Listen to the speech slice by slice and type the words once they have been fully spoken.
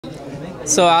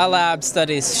So our lab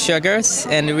studies sugars,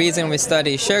 and the reason we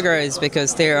study sugar is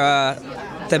because they are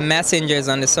the messengers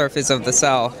on the surface of the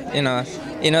cell. In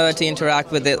order to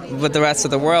interact with the rest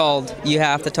of the world, you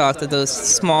have to talk to those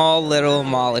small little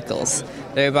molecules.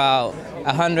 They're about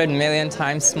 100 million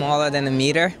times smaller than a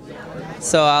meter.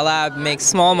 So our lab makes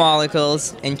small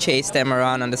molecules and chase them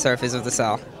around on the surface of the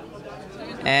cell.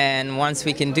 And once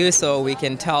we can do so, we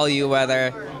can tell you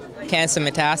whether cancer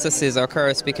metastasis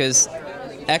occurs because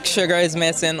X sugar is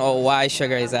missing or Y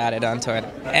sugar is added onto it.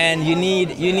 And you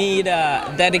need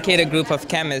a dedicated group of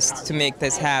chemists to make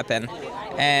this happen.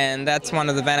 And that's one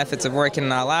of the benefits of working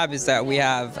in our lab, is that we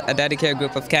have a dedicated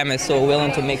group of chemists who are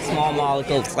willing to make small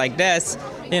molecules like this,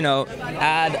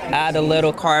 add a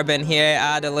little carbon here,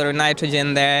 add a little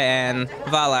nitrogen there, and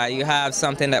voila, you have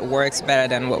something that works better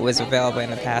than what was available in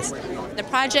the past. The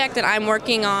project that I'm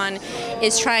working on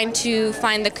is trying to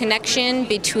find the connection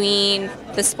between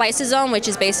the spliceosome, which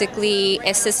is basically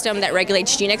a system that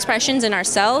regulates gene expressions in our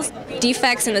cells.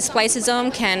 Defects in the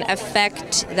spliceosome can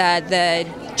affect the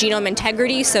genome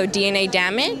integrity, so DNA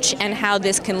damage, and how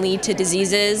this can lead to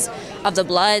diseases of the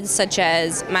blood, such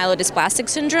as myelodysplastic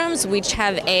syndromes, which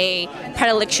have a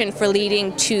predilection for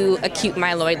leading to acute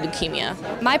myeloid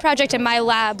leukemia. My project in my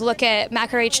lab look at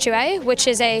MacroH2A, which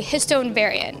is a histone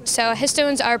variant. So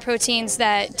histones are proteins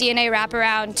that DNA wrap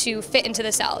around to fit into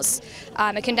the cells.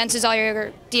 It condenses all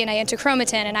your DNA into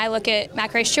chromatin, and I look at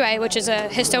MacroH2A, which is a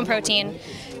histone protein,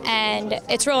 and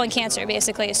its role in cancer,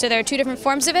 basically. So there are two different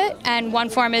forms of it, and one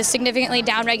form is significantly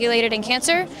downregulated in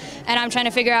cancer, and I'm trying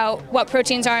to figure out what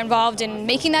proteins are involved in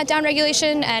making that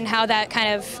downregulation and how that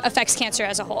kind of affects cancer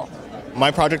as a whole.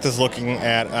 My project is looking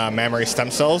at mammary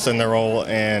stem cells and their role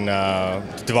in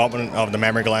development of the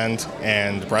mammary gland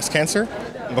and breast cancer.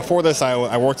 Before this,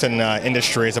 I worked in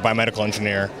industry as a biomedical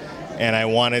engineer, and I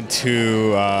wanted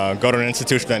to go to an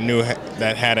institution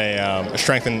that had a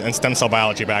strength in stem cell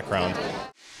biology background.